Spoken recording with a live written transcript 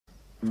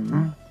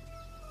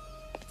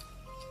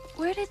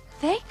Where did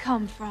they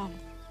come from?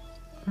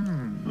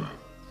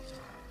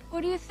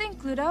 What do you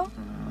think, Ludo?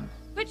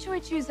 Which should we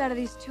choose out of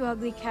these two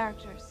ugly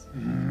characters?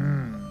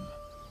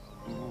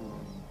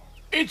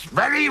 It's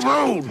very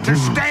rude to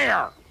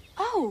stare.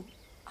 Oh,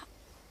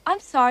 I'm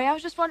sorry. I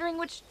was just wondering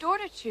which door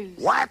to choose.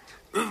 What?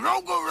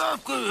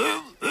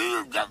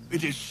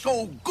 It is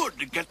so good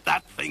to get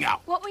that thing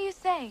out. What were you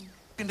saying?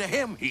 And to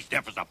him, he's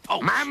deaf as a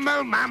post.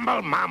 Mumble,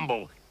 mumble,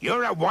 mumble.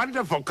 You're a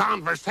wonderful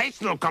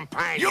conversational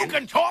companion. You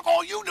can talk,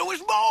 all you do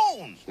is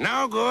moan.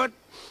 No good.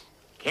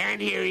 Can't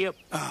hear you.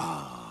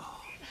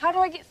 How do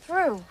I get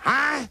through?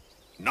 Huh?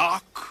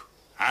 Knock,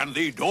 and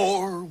the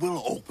door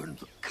will open.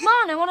 Come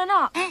on, I want to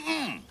knock.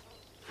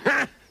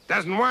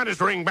 Doesn't want his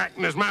ring back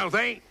in his mouth,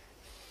 eh?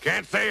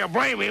 Can't say I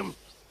blame him.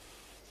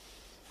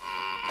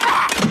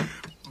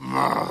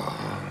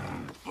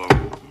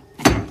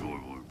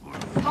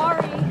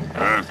 Sorry.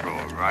 That's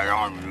all right,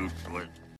 I'm used to it.